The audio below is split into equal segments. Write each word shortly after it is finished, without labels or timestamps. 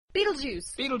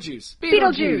Beetlejuice. Beetlejuice.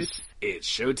 Beetlejuice. It's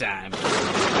showtime.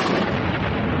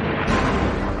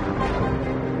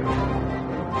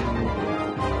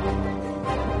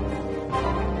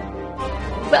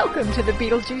 Welcome to the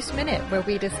Beetlejuice Minute, where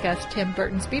we discuss Tim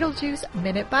Burton's Beetlejuice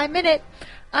minute by minute.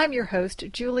 I'm your host,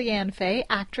 Julianne Fay,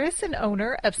 actress and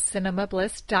owner of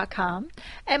CinemaBliss.com,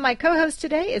 and my co-host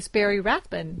today is Barry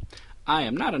Rathbun. I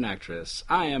am not an actress.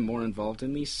 I am more involved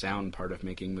in the sound part of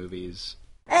making movies.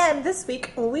 And this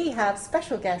week we have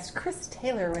special guest Chris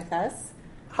Taylor with us.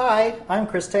 Hi, I'm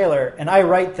Chris Taylor, and I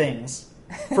write things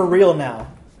for real now.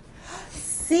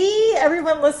 See,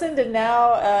 everyone listened, and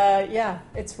now,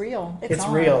 it's real. It's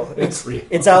on. real. It's real.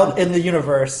 It's out in the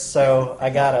universe, so I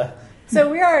gotta. So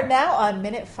we are now on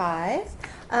minute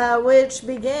 5, which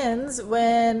begins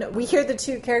when we hear the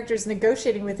two characters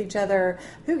negotiating with each other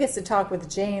who gets to talk with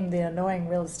Jane, the annoying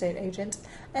real estate agent,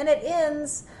 and it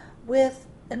ends with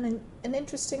an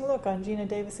interesting look on Gina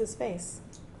Davis's face.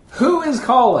 Who is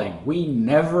calling? We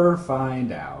never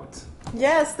find out.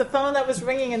 Yes, the phone that was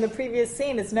ringing in the previous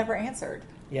scene is never answered.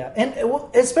 Yeah, and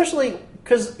especially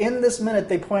because in this minute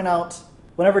they point out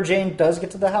whenever Jane does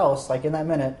get to the house, like in that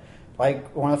minute,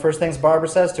 like one of the first things Barbara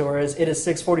says to her is, "It is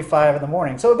 6:45 in the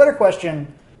morning." So a better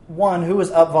question: one, who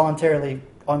was up voluntarily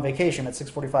on vacation at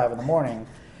 6:45 in the morning?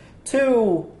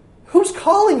 Two, who's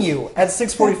calling you at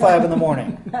 6:45 in the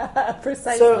morning?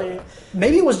 Precisely. So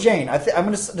maybe it was Jane. I'm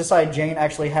going to decide Jane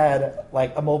actually had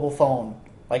like a mobile phone,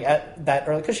 like at that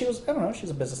early, because she was, I don't know, she's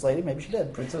a business lady. Maybe she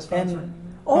did. Princess phones, And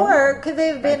Or could they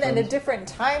have been in a iPhones. different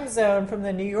time zone from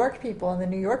the New York people, and the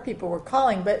New York people were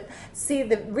calling? But see,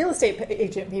 the real estate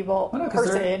agent people, Well, no,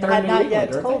 'cause they're had in not New yet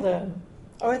England, aren't told they? them.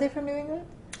 Oh, are they from New England?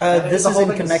 this the is whole in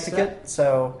thing is Connecticut,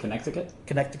 so Connecticut?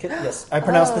 Connecticut. Yes, I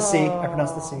pronounced the C. I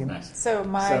pronounced the C. Nice. So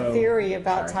my So, theory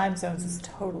about sorry. time zones is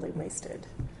totally wasted.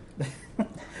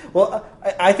 Well,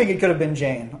 I think it could have been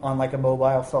Jane on like a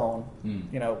mobile phone. Hmm.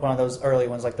 You know, one of those early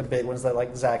ones, like the big ones that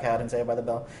like Zach had in Saved by the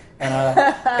Bell, and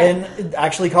and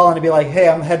actually calling to be like, "Hey,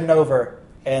 I'm heading over,"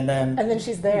 and then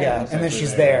she's there. yeah, She's and then actually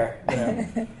she's there. there.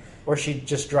 You know. Or she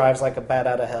just drives like a bat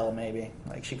out of hell, maybe.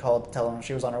 Like she called to tell him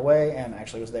she was on her way and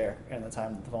actually was there in the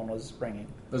time that the phone was ringing.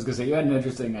 I was going to say, you had an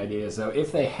interesting idea. So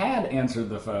if they had answered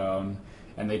the phone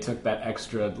and they took that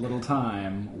extra little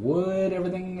time, would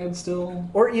everything have still...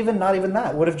 Or even not even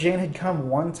that. What if Jane had come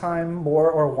one time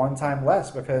more or one time less?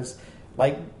 Because,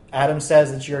 like Adam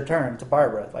says, it's your turn to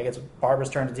Barbara. Like it's Barbara's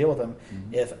turn to deal with him.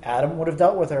 Mm-hmm. If Adam would have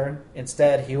dealt with her,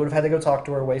 instead he would have had to go talk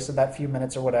to her, wasted that few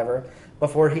minutes or whatever,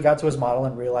 before he got to his model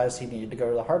and realized he needed to go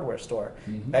to the hardware store.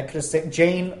 Mm-hmm. That could have saved...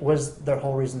 Jane was the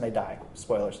whole reason they die.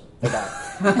 Spoilers. They die.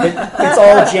 It's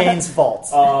all Jane's fault.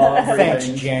 Thanks,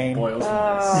 Everything Jane. boils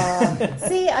down.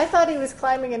 See, I thought he was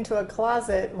climbing into a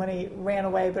closet when he ran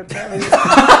away, but apparently he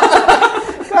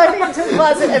was climbing into the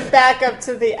closet and back up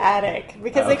to the attic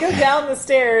because they go down the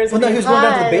stairs. Well, and no, he was going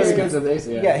down to the hides. basement. Goes to this,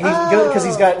 Yeah, because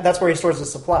he's got... That's where he stores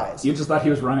his supplies. You just thought he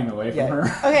was running away from Yeah.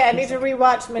 her? Okay, I need to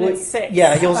rewatch minute 6.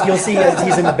 Yeah, you'll see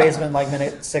he's in the basement like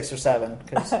minute 6 or 7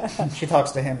 because she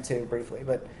talks to him too briefly.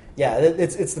 But yeah,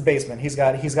 it's the basement. He's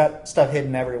got stuff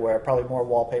hidden everywhere. Probably more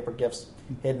wallpaper gifts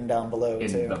hidden down below In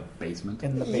too. the basement?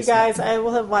 In the You basement. guys, I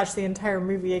will have watched the entire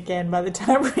movie again by the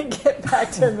time we get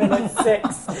back to minute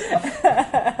 6.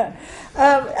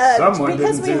 Someone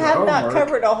Because didn't we do the have not homework.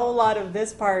 covered a whole lot of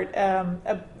this part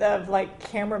of like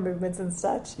camera movements and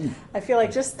such. I feel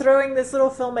like just throwing this little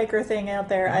filmmaker thing out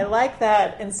there. I like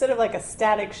that instead of like a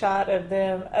static shot of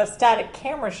them, a static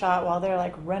camera shot while they're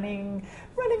like running,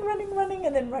 and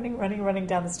then running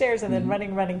down the stairs, and then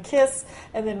running, kiss,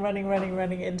 and then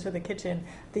running into the kitchen.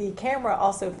 The camera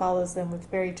also follows them with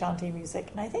very jaunty music,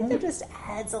 and I think that just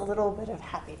adds a little bit of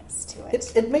happiness to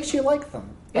it. It makes you like them.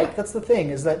 Yeah. Like that's the thing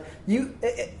is that you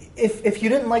if you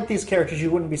didn't like these characters, you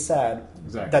wouldn't be sad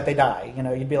Exactly. that they die. You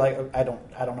know, you'd be like, I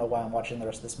don't know why I'm watching the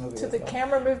rest of this movie. So with the them.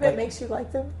 camera movement Like- makes you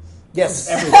like them? Yes.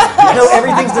 Everything. No,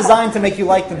 everything's designed to make you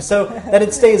like them, so that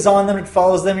it stays on them, it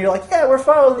follows them. You're like, yeah, we're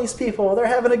following these people. They're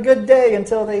having a good day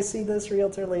until they see this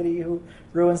realtor lady who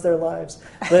ruins their lives.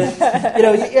 But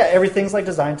yeah, everything's like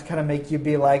designed to kind of make you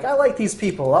be like, I like these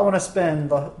people. I want to spend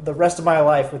the rest of my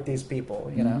life with these people.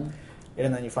 You know,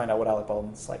 and then you find out what Alec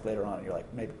Baldwin's like later on, and you're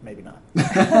like, maybe not.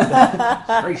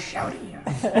 Very shouty.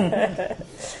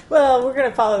 Well, we're going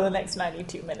to follow the next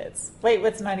 92 minutes. Wait,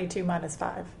 what's 92 minus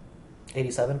 5?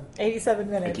 87. 87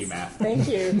 minutes. Thank you, math. Thank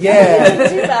you. Yeah.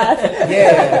 92 math.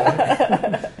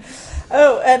 Yeah.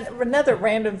 Oh, and another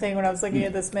random thing when I was looking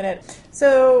at this minute.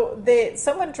 So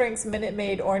someone drinks Minute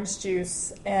Maid orange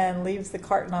juice and leaves the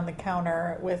carton on the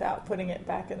counter without putting it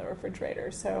back in the refrigerator.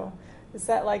 So is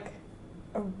that like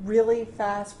a really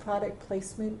fast product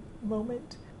placement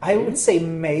moment? I would say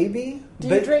maybe. Do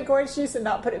you drink orange juice and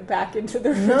not put it back into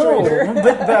the No, refrigerator?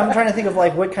 but I'm trying to think of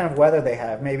like what kind of weather they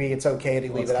have. Maybe it's okay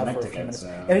to leave it out for a few minutes.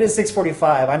 And it is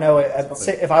 6:45. I know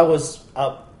if I was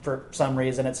up for some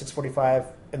reason at 6:45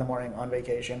 in the morning on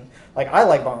vacation, like I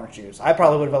like orange juice. I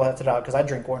probably would have left it out because I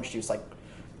drink orange juice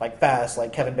like fast,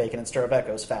 like Kevin Bacon and Stir of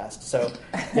Echoes fast. So,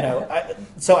 I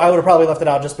would have probably left it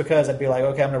out just because I'd be like,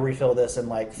 okay, I'm going to refill this in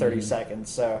like 30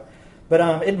 seconds. So.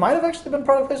 But it might have actually been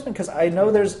product placement because I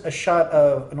know there's a shot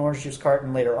of an orange juice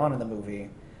carton later on in the movie.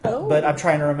 Oh. But I'm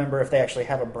trying to remember if they actually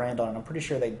have a brand on it. I'm pretty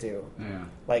sure they do. Yeah.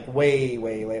 Like way,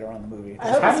 way later on in the movie. I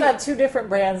hope it's not two different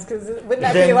brands because wouldn't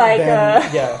that be like...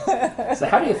 Yeah. So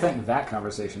how do you think that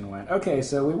conversation went? Okay,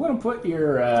 so we want to put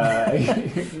your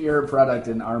your product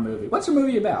in our movie. What's your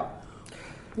movie about?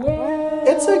 Well,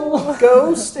 it's a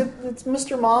ghost. It's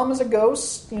Mr. Mom is a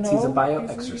ghost. He's a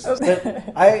bio-exorcist.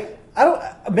 I don't,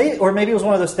 maybe it was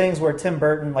one of those things where Tim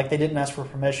Burton, like they didn't ask for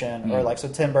permission, or like so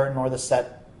Tim Burton or the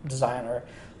set designer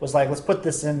was like, let's put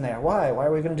this in there. Why? Why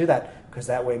are we going to do that? Because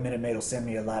that way Minute Maid will send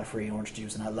me a lot of free orange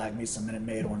juice, and I like me some Minute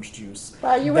Maid orange juice.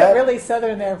 Wow, you went really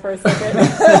southern there for a second.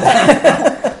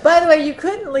 By the way, you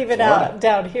couldn't leave it out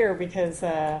down here because,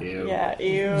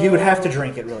 you would have to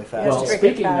drink it really fast. Well,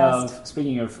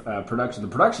 speaking of production, the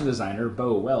production designer,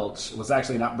 Bo Welch, was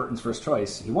actually not Burton's first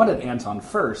choice. He wanted Anton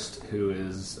Furst, who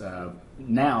is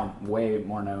now way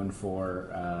more known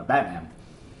for Batman.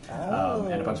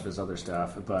 And a bunch of his other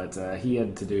stuff, but he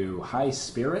had to do High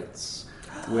Spirits,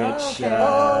 which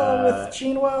with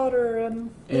Gene Wilder and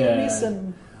Liam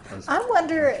Neeson. I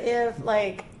wonder if,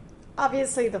 like,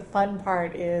 obviously the fun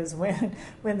part is when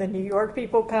the New York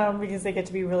people come because they get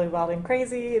to be really wild and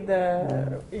crazy,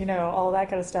 all that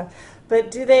kind of stuff.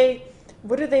 But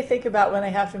what do they think about when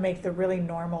they have to make the really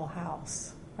normal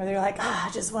house? Or they're like, I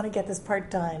just want to get this part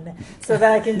done so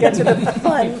that I can get to the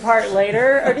fun part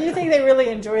later? Or do you think they really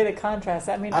enjoy the contrast?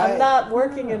 I mean, I'm not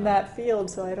working in that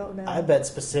field, so I don't know. I bet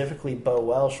specifically Bo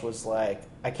Welch was like,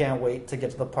 I can't wait to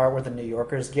get to the part where the New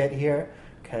Yorkers get here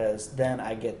because then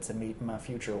I get to meet my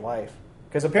future wife.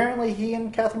 Because apparently he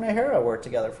and Catherine O'Hara worked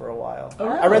together for a while. Oh.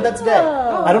 I read that today.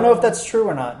 Oh. I don't know if that's true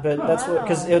or not, but that's what,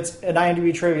 because it's an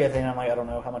IMDb trivia thing. I'm like, I don't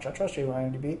know how much I trust you,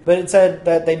 IMDb. But it said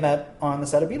that they met on the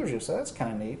set of Beetlejuice, so that's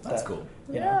kind of neat. That's cool.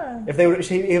 Yeah. If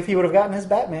he would have gotten his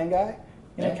Batman guy,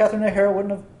 Catherine O'Hara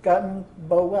wouldn't have gotten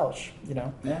Bo Welch.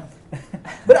 Yeah.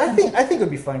 But I think it would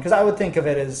be fun because I would think of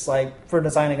it as like for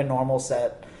designing a normal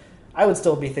set. I would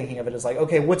still be thinking of it as like,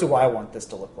 okay, what do I want this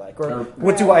to look like, or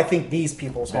what do I think these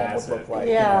people's home would look like?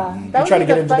 Yeah, that try to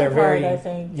get into their very, I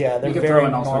think. Yeah, they're very throw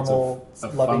in all normal, sorts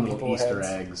of loving fun people Easter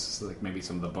heads. eggs, like maybe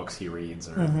some of the books he reads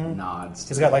or nods.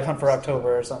 He's got like Hunt for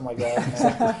October or something like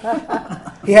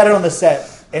that. He had it on the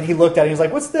set, and he looked at it. And he was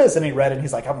like, "What's this?" And he read it. and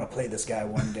He's like, "I'm going to play this guy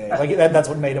one day." Like that's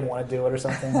what made him want to do it or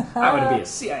something. I want to be a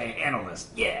CIA analyst.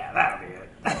 Yeah, that'll be it.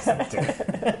 That's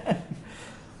it.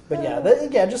 But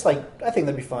just like I think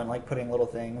that'd be fun, like putting little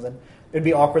things, and it'd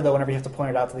be awkward though whenever you have to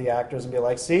point it out to the actors and be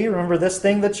like, "See, remember this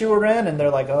thing that you were in?" And they're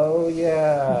like, "Oh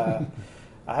yeah,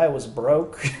 I was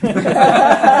broke. I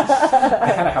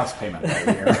had a house payment that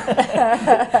year."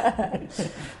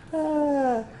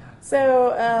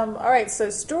 All right, so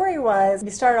story-wise, we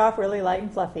start off really light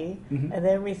and fluffy, and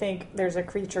then we think there's a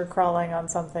creature crawling on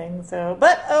something.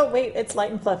 It's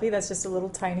light and fluffy. That's just a little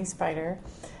tiny spider.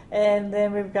 And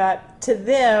then we've got to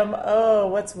them,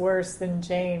 what's worse than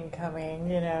Jane coming,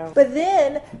 But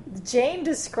then Jane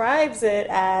describes it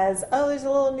as, there's a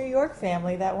little New York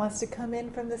family that wants to come in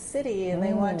from the city and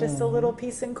they want just a little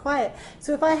peace and quiet.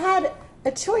 So if I had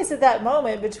a choice at that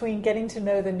moment between getting to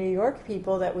know the New York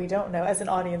people that we don't know as an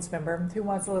audience member who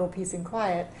wants a little peace and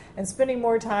quiet and spending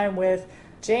more time with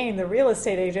Jane, the real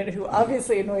estate agent, who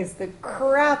obviously annoys the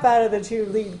crap out of the two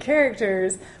lead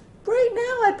characters, right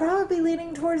now I'd probably be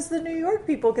leaning towards the New York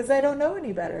people because I don't know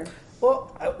any better.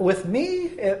 Well, with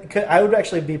me, I would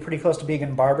actually be pretty close to being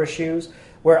in Barbara's shoes,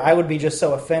 where I would be just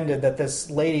so offended that this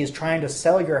lady is trying to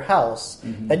sell your house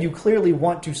that you clearly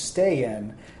want to stay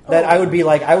in, that I would be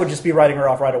like, I would just be writing her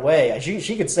off right away.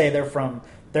 She could say they're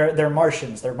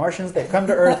Martians. They're Martians. They've come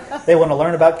to Earth. They want to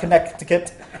learn about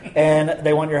Connecticut, and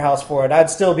they want your house for it. I'd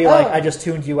still be like, I just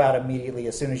tuned you out immediately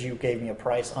as soon as you gave me a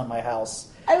price on my house.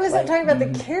 I wasn't talking about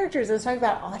the characters. I was talking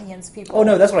about audience people. Oh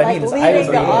no, that's what I mean.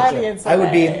 Leading the audience. I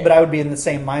would be in the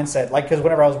same mindset. Like, because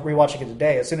whenever I was rewatching it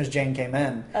today, as soon as Jane came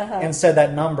in and said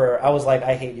that number, I was like,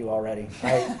 I hate you already.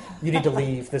 You need to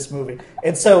leave this movie.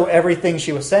 And so everything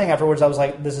she was saying afterwards, I was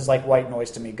like, this is like white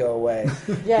noise to me. Go away.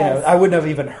 Yes. I wouldn't have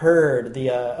even heard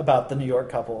about the New York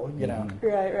couple.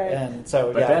 Right. And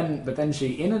so, but then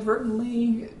she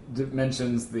inadvertently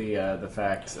mentions the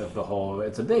fact of the whole.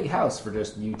 It's a big house for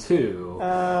just you two.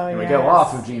 And we yes. go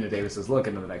off of Gina Davis's look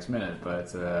into the next minute,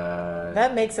 but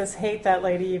That makes us hate that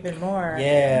lady even more.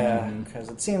 Yeah, because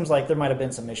it seems like there might have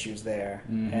been some issues there,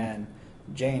 and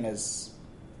Jane's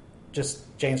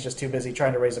just too busy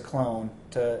trying to raise a clone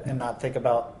and not think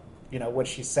about what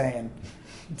she's saying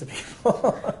to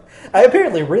people. I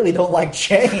apparently really don't like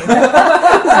Jane. It's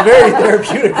very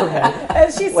therapeutic for me.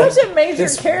 And she's Like, such a major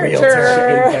this character.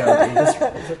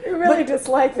 therapy. You really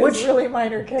dislike this really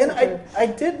minor And character. I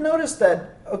did notice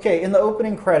that, in the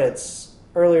opening credits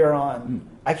earlier on,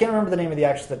 I can't remember the name of the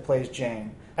actress that plays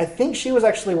Jane. I think she was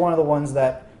actually one of the ones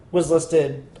that was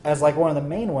listed as like one of the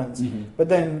main ones, but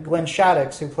then Glenn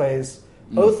Shaddix, who plays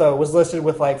Otho, was listed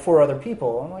with like 4 other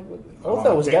people. I'm like,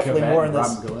 Otho was Dick definitely Cavett more in and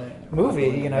this Rob Gillette.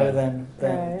 movie, than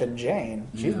Right. Jane.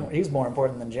 He's more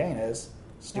important than Jane is.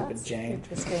 Stupid That's Jane.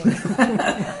 interesting.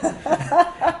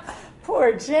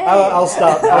 Poor Jane. I'll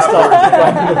stop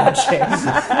griping about Jane.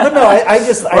 But no, I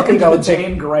think I would take.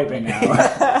 Jane griping now.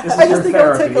 This is I your just think I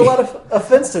would therapy. take a lot of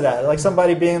offense to that. Like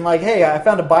somebody being like, "Hey, I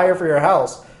found a buyer for your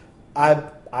house.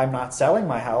 I'm not selling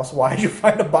my house. Why did you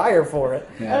find a buyer for it?"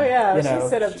 Yeah. Oh yeah, You she's know,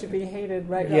 set up to be hated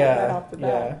right off the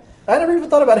bat. yeah. I never even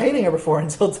thought about hating her before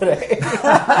until today.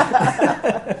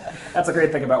 That's a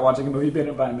great thing about watching a movie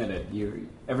minute by minute.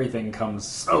 Everything comes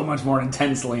so much more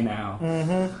intensely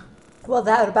now. Well,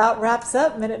 that about wraps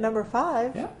up minute number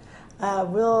 5. Yeah.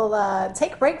 We'll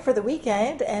take a break for the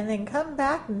weekend and then come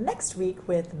back next week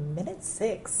with minute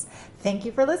 6. Thank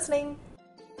you for listening.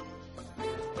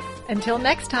 Until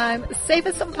next time, save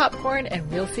us some popcorn and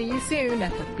we'll see you soon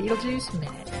at the Beetlejuice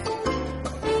Minute.